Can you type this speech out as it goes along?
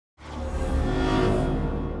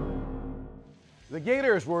The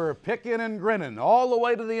Gators were picking and grinning all the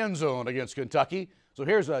way to the end zone against Kentucky. So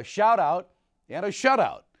here's a shout out and a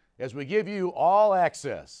shutout as we give you all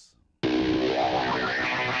access. Start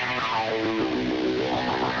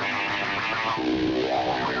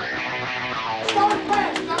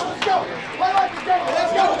fast. Now let's go. Play like the Gator.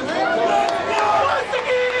 Let's go. Here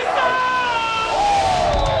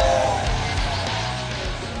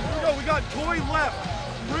we go. We got Toy left,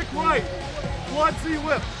 Rick right, Flood Z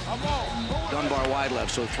whip. Dunbar wide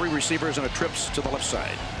left, so three receivers and a trips to the left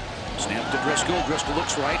side. Snap to Driscoll. Driscoll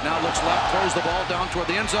looks right, now looks left, throws the ball down toward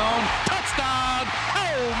the end zone. Touchdown!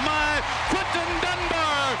 Oh my! Quentin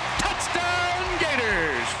Dunbar! Touchdown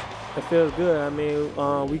Gators! It feels good. I mean,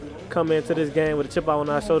 we come into this game with a chip on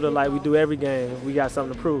our shoulder like we do every game. We got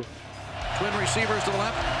something to prove. Twin receivers to the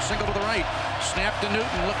left, single to the right. Snap to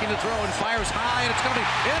Newton, looking to throw, and fires high, and it's going to be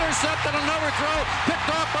intercepted. Another throw, picked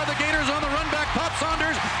off by the Gators on the run back. Pop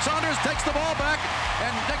Saunders. Saunders takes the ball back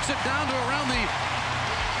and takes it down to around the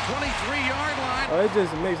 23-yard line. It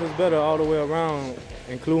just makes us better all the way around,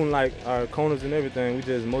 including like our corners and everything. We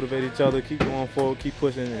just motivate each other, keep going forward, keep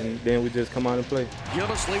pushing, and then we just come out and play.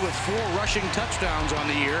 Gillisley with 4 rushing touchdowns on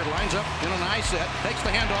the year. Lines up in an I set, takes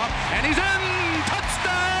the handoff, and he's in!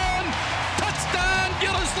 Touchdown! Touchdown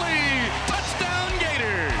Gillisley! Touchdown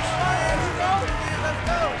Gators!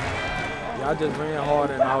 Yeah, I just ran hard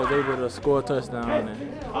and I was able to score a touchdown,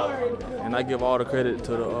 and I give all the credit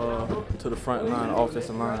to the front line,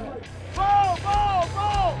 offensive line. 3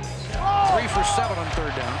 for 7 on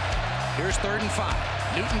third down. Here's 3rd and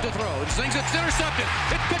 5. Newton to throw. It sings, it's intercepted.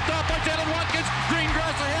 It's picked off by Jalen Watkins. Green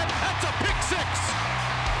grass ahead. That's a pick 6.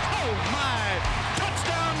 Oh my!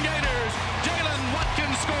 Touchdown Gators. Jalen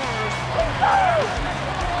Watkins scores.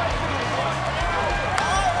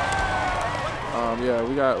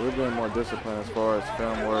 Yeah, we're being more disciplined as far as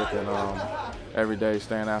film work and every day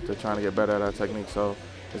staying after trying to get better at our technique. So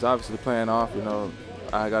it's obviously playing off. You know,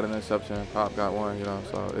 I got an interception, Pop got one. You know,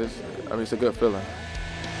 so it's a good feeling.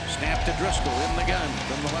 Snap to Driscoll in the gun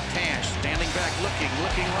from the left hash, standing back, looking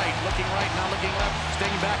right, now looking left,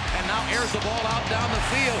 staying back, and now airs the ball out down the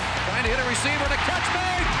field, trying to hit a receiver, and a catch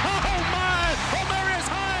made. Oh my! Omarius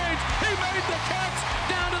Hines, he made the catch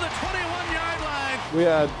down to the 21-yard line. We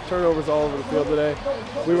had turnovers all over the field today.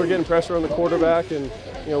 We were getting pressure on the quarterback, and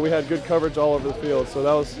we had good coverage all over the field. So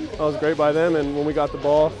that was great by them. And when we got the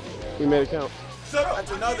ball, we made it count.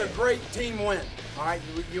 That's another great team win. All right,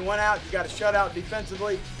 you went out, you got a shutout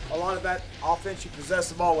defensively. A lot of that offense, you possessed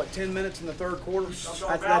the ball, 10 minutes in the third quarter?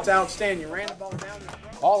 That's outstanding. You ran the ball down.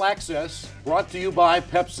 All access brought to you by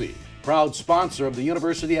Pepsi, proud sponsor of the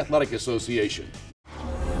University Athletic Association.